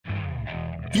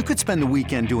You could spend the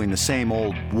weekend doing the same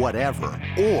old whatever,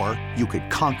 or you could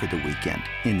conquer the weekend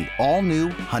in the all-new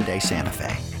Hyundai Santa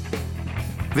Fe.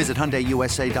 Visit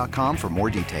HyundaiUSA.com for more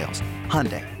details.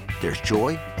 Hyundai, there's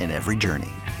joy in every journey.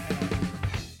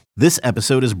 This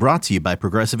episode is brought to you by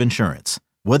Progressive Insurance.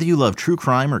 Whether you love true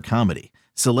crime or comedy,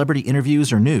 celebrity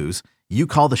interviews or news, you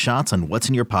call the shots on what's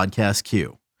in your podcast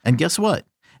queue. And guess what?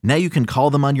 Now you can call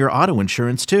them on your auto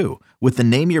insurance too with the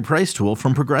Name Your Price tool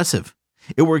from Progressive.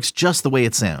 It works just the way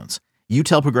it sounds. You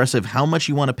tell Progressive how much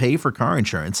you want to pay for car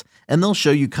insurance, and they'll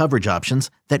show you coverage options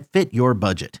that fit your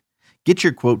budget. Get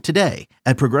your quote today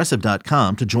at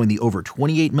Progressive.com to join the over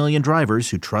 28 million drivers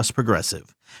who trust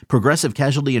Progressive. Progressive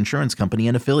Casualty Insurance Company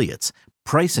and Affiliates.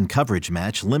 Price and coverage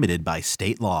match limited by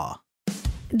state law.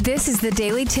 This is the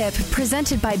Daily Tip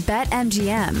presented by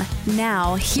BetMGM.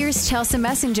 Now, here's Chelsea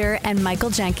Messenger and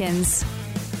Michael Jenkins.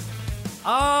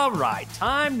 All right,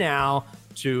 time now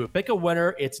to pick a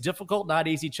winner. It's difficult, not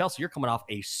easy. Chelsea, you're coming off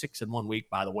a 6-1 week,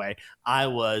 by the way. I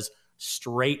was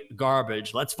straight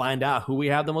garbage. Let's find out who we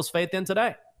have the most faith in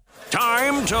today.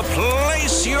 Time to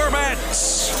place your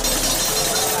bets.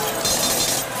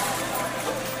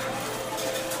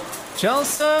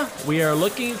 Chelsea, we are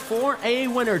looking for a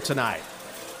winner tonight.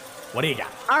 What do you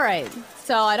got? All right.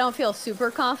 So I don't feel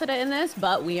super confident in this,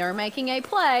 but we are making a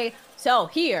play. So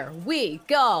here we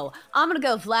go. I'm going to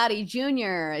go Vladdy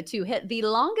Jr. to hit the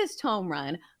longest home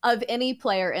run of any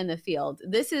player in the field.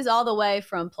 This is all the way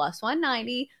from plus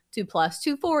 190 to plus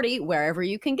 240, wherever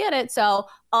you can get it. So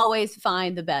always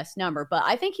find the best number. But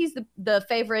I think he's the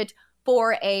favorite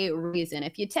for a reason.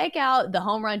 If you take out the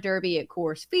home run derby at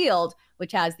Coors Field,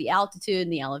 which has the altitude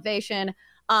and the elevation,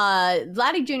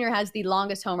 Vladdy Jr. has the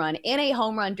longest home run in a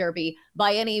home run derby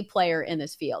by any player in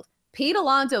this field. Pete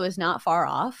Alonso is not far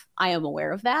off. I am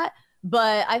aware of that.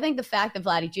 But I think the fact that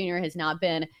Vladdy Jr. has not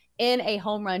been in a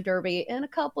home run derby in a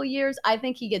couple years, I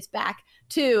think he gets back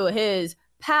to his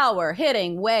power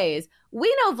hitting ways.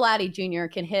 We know Vladdy Jr.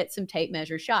 can hit some tape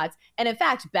measure shots. And in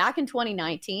fact, back in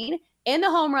 2019, in the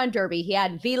home run derby, he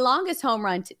had the longest home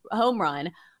run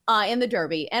in the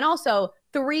derby, and also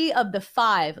 3 of the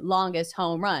 5 longest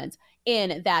home runs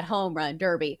in that home run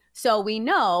derby. So we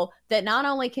know that not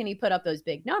only can he put up those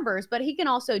big numbers, but he can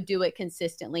also do it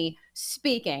consistently.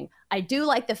 Speaking, I do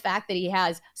like the fact that he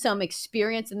has some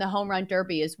experience in the home run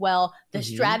derby as well. The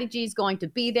strategy is going to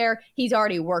be there. He's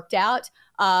already worked out,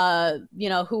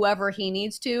 whoever he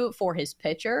needs to for his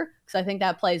pitcher, because I think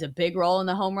that plays a big role in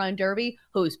the home run derby,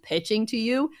 who's pitching to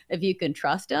you, if you can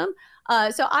trust him.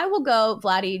 So I will go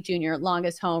Vladdy Jr.,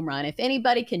 longest home run. If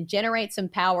anybody can generate some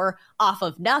power off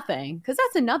of nothing, because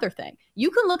that's another thing.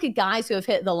 You can look at guys who have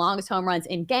hit the longest home runs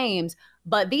in games,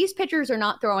 but these pitchers are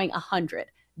not throwing 100.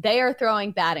 They are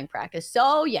throwing batting practice.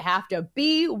 So you have to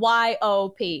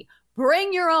BYOP.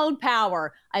 Bring your own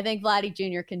power. I think Vladdy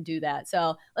Jr. can do that.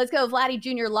 So let's go Vladdy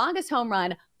Jr., longest home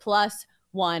run, plus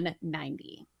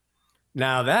 190.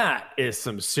 Now that is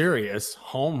some serious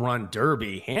home run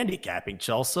derby handicapping,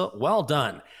 Chelsea. Well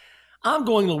done. I'm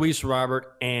going Luis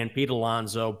Robert and Pete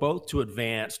Alonso, both to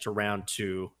advance to round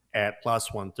 2 at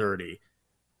plus 130.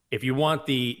 If you want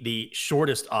the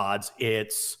shortest odds,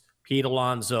 it's Pete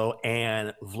Alonso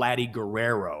and Vladdy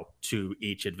Guerrero to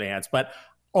each advance. But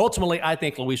ultimately, I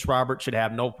think Luis Robert should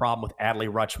have no problem with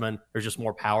Adley Rutschman. There's just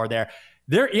more power there.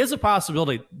 There is a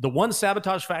possibility. The one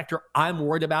sabotage factor I'm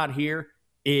worried about here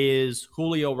is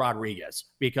Julio Rodriguez,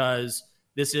 because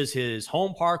this is his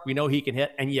home park. We know he can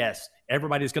hit. And yes,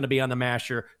 everybody's going to be on the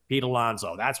masher, Pete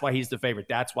Alonso. That's why he's the favorite.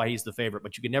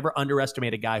 But you can never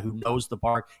underestimate a guy who knows the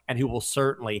park and who will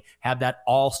certainly have that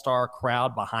all-star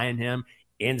crowd behind him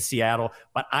in Seattle.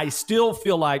 But I still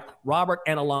feel like Robert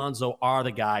and Alonso are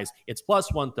the guys. It's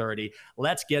plus 130.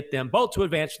 Let's get them both to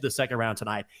advance to the second round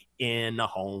tonight in the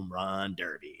home run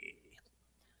derby.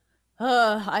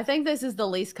 I think this is the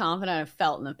least confident I've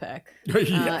felt in the pick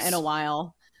in a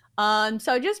while.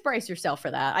 So just brace yourself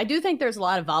for that. I do think there's a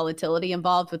lot of volatility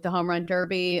involved with the home run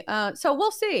derby. So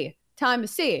we'll see. Time to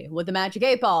see what the Magic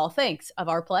 8 Ball thinks of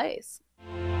our plays.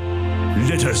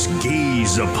 Let us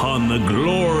gaze upon the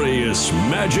glorious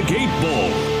Magic 8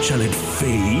 Ball. Shall it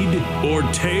fade or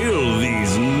tail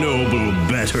these noble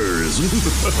betters?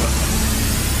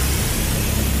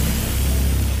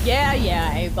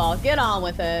 Yeah, 8 Ball. Get on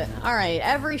with it. All right,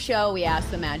 every show we ask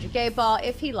the Magic 8 Ball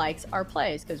if he likes our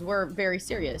plays, because we're very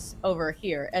serious over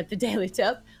here at the Daily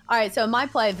Tip. All right, so my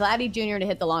play, Vladdy Jr. to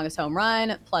hit the longest home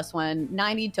run, plus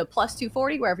 190 to plus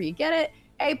 240, wherever you get it.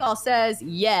 8 Ball says,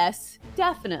 yes,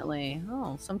 definitely.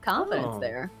 Oh, some confidence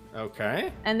there.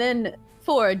 Okay. And then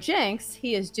for Jinx,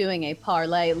 he is doing a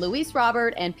parlay. Luis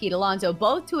Robert and Pete Alonso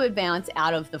both to advance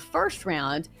out of the first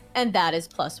round, and that is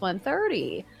plus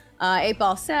 130. 8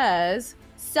 Ball says,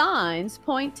 signs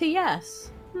point to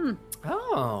yes.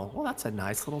 Oh, well, that's a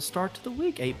nice little start to the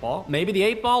week, 8 Ball. Maybe the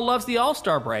 8 Ball loves the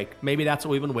All-Star break. Maybe that's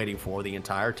what we've been waiting for the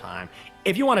entire time.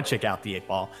 If you want to check out the 8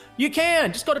 Ball, you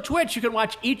can. Just go to Twitch. You can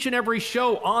watch each and every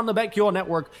show on the BetQL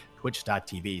network,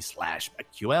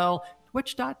 twitch.tv/BetQL,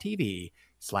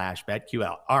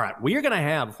 twitch.tv/BetQL. All right, we are going to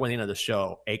have, before the end of the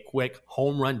show, a quick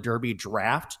home run derby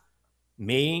draft.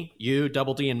 Me, you,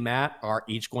 Double D, and Matt are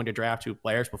each going to draft 2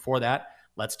 players. Before that,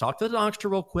 let's talk to the Donkster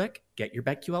real quick. Get your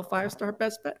BetQL 5-star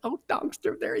best bet. Oh,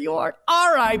 Donkster, there you are.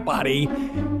 All right, buddy.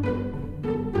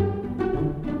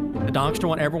 The Donkster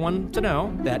want everyone to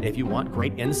know that if you want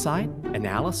great insight,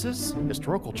 analysis,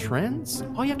 historical trends,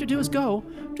 all you have to do is go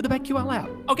to the BetQL app.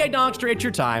 Okay, Donkster, it's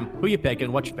your time. Who you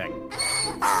picking? What you pick?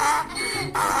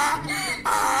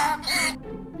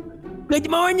 Good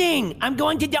morning. I'm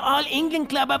going to the All England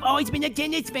Club. I've always been a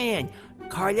tennis fan.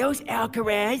 Carlos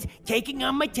Alcaraz taking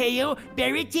on Matteo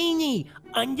Berrettini.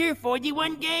 Under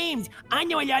 41 games. I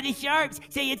know a lot of sharps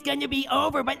say it's going to be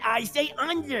over, but I say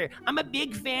under. I'm a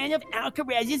big fan of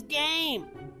Alcaraz's game.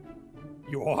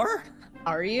 You are?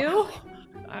 Are you? Wow.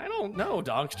 I don't know,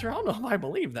 Donkster. I don't know if I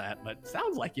believe that, but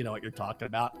sounds like you know what you're talking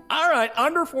about. All right,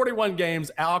 under 41 games,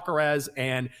 Alcaraz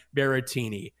and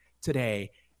Berrettini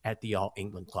today at the All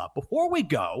England Club. Before we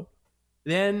go,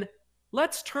 then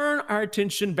let's turn our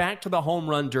attention back to the home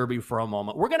run derby for a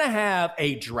moment. We're going to have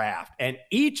a draft, and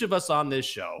each of us on this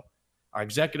show, our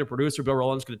executive producer, Bill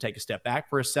Rowland's going to take a step back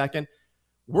for a second.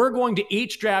 We're going to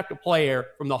each draft a player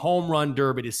from the home run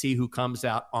derby to see who comes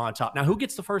out on top. Now, who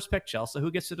gets the first pick, Chelsea? Who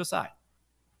gets to decide?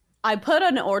 I put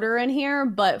an order in here,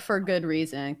 but for good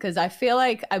reason, because I feel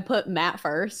like I put Matt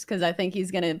first because I think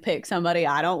he's going to pick somebody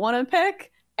I don't want to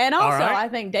pick. And also, right. I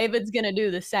think David's going to do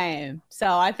the same.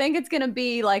 So I think it's going to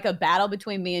be like a battle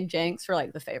between me and Jenks for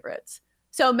like the favorites.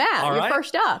 So Matt, you're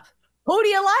first up. Who do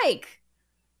you like?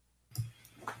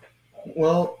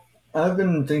 Well, I've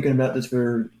been thinking about this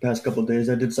for the past couple of days.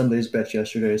 I did Sunday's bets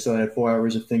yesterday, so I had 4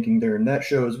 hours of thinking during that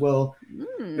show as well.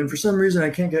 And for some reason, I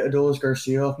can't get Adolis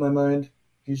Garcia off my mind.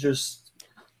 He's just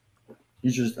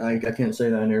I can't say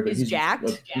that on air, but he's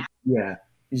jacked. Yeah,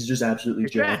 he's just absolutely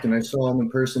jacked. And I saw him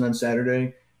in person on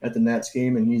Saturday at the Nats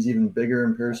game, and he's even bigger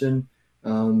in person.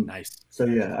 Nice. So,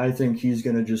 yeah, I think he's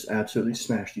going to just absolutely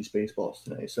smash these baseballs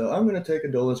tonight. So I'm going to take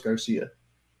Adolis Garcia.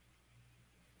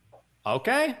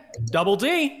 Okay. Double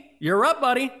D, you're up,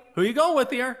 buddy. Who you going with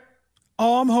here?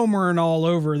 Oh, I'm homering all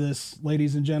over this,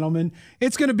 ladies and gentlemen.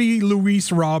 It's going to be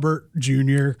Luis Robert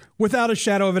Jr. Without a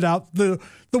shadow of a doubt. The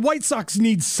White Sox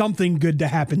need something good to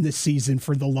happen this season,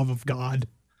 for the love of God.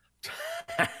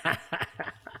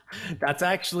 That's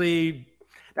actually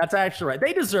right.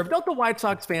 They deserve it. Don't the White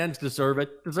Sox fans deserve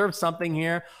it? Deserve something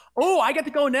here. Oh, I get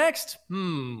to go next.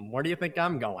 Where do you think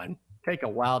I'm going? Take a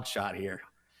wild shot here.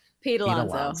 Pete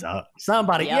Alonso.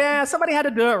 Somebody. Yep. Yeah, somebody had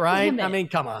to do it, right? Damn it. I mean,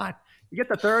 come on. You get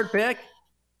the third pick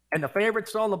and the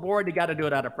favorite's still on the board. You got to do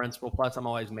it out of principle. Plus, I'm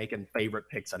always making favorite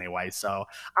picks anyway. So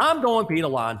I'm going Pete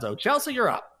Alonso. Chelsea, you're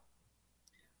up.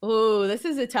 Ooh, this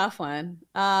is a tough one.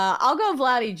 I'll go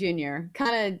Vladdy Jr.,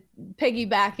 kind of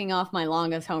piggybacking off my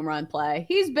longest home run play.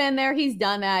 He's been there. He's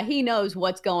done that. He knows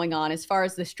what's going on as far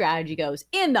as the strategy goes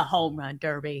in the home run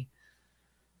derby.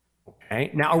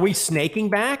 Okay. Now, are we snaking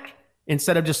back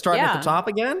instead of just starting at the top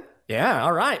again? Yeah.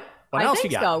 All right. What else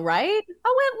you got? I think so, right?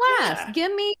 I went last. Yeah.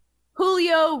 Give me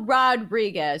Julio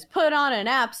Rodriguez. Put on an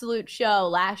absolute show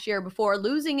last year before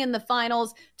losing in the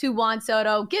finals to Juan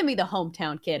Soto. Give me the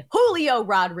hometown kid, Julio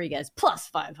Rodriguez, plus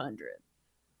 500.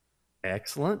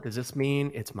 Excellent. Does this mean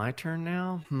it's my turn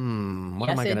now? What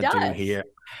Yes, am I it going to do does. here?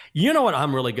 You know what?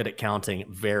 I'm really good at counting.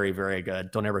 Very, very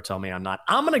good. Don't ever tell me I'm not.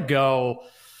 I'm going to go,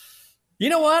 you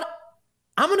know what?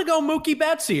 I'm going to go Mookie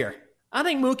Betts here. I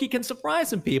think Mookie can surprise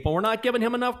some people. We're not giving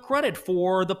him enough credit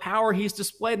for the power he's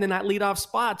displayed in that leadoff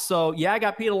spot. So, yeah, I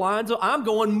got Pete Alonso. I'm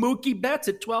going Mookie Betts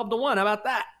at 12-1. How about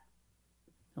that?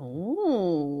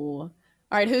 Ooh. All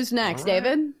right, who's next,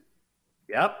 David?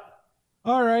 Yep.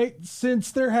 All right,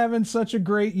 since they're having such a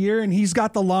great year and he's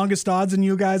got the longest odds and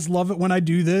you guys love it when I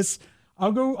do this,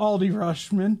 I'll go Aldi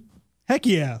Rushman. Heck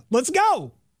yeah, let's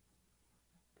go.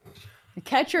 The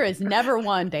catcher has never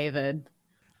won, David.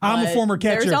 I'm a former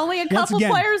catcher. There's only a couple Once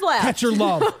again, players left. Catcher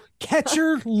love.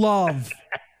 Catcher love.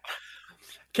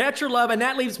 Catcher love, and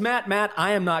that leaves Matt. Matt,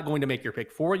 I am not going to make your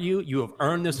pick for you. You have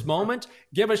earned this moment.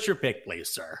 Give us your pick, please,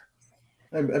 sir.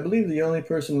 I believe the only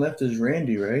person left is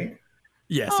Randy, right?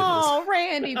 Yes, it is. Oh,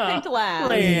 Randy picked last.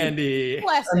 Randy.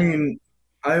 Bless I him. mean,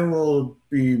 I will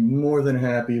be more than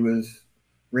happy with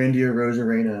Randy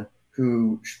Arozarena,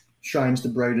 who shines the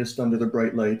brightest under the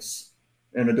bright lights,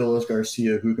 and Adolis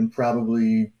Garcia, who can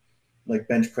probably like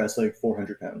bench press like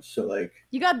 400 pounds. So like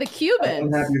you got the Cubans,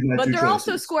 I'm happy with my but two they're choices.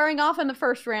 also squaring off in the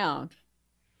first round.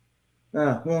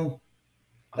 Well,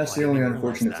 that's the only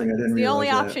unfortunate thing I didn't The realize. only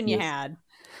that. option you had.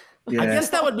 Yeah. I guess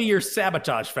that would be your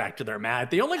sabotage factor there, Matt.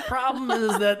 The only problem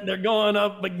is that they're going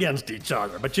up against each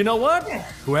other. But you know what?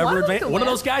 Whoever one of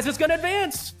those guys is going to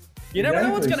advance. You never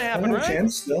know what's going to happen, right?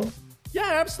 Chance still. Yeah,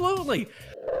 absolutely.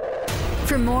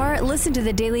 For more, listen to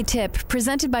the Daily Tip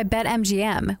presented by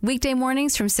BetMGM. Weekday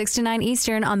mornings from 6 to 9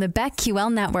 Eastern on the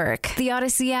BetQL network, the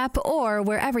Odyssey app, or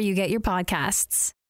wherever you get your podcasts.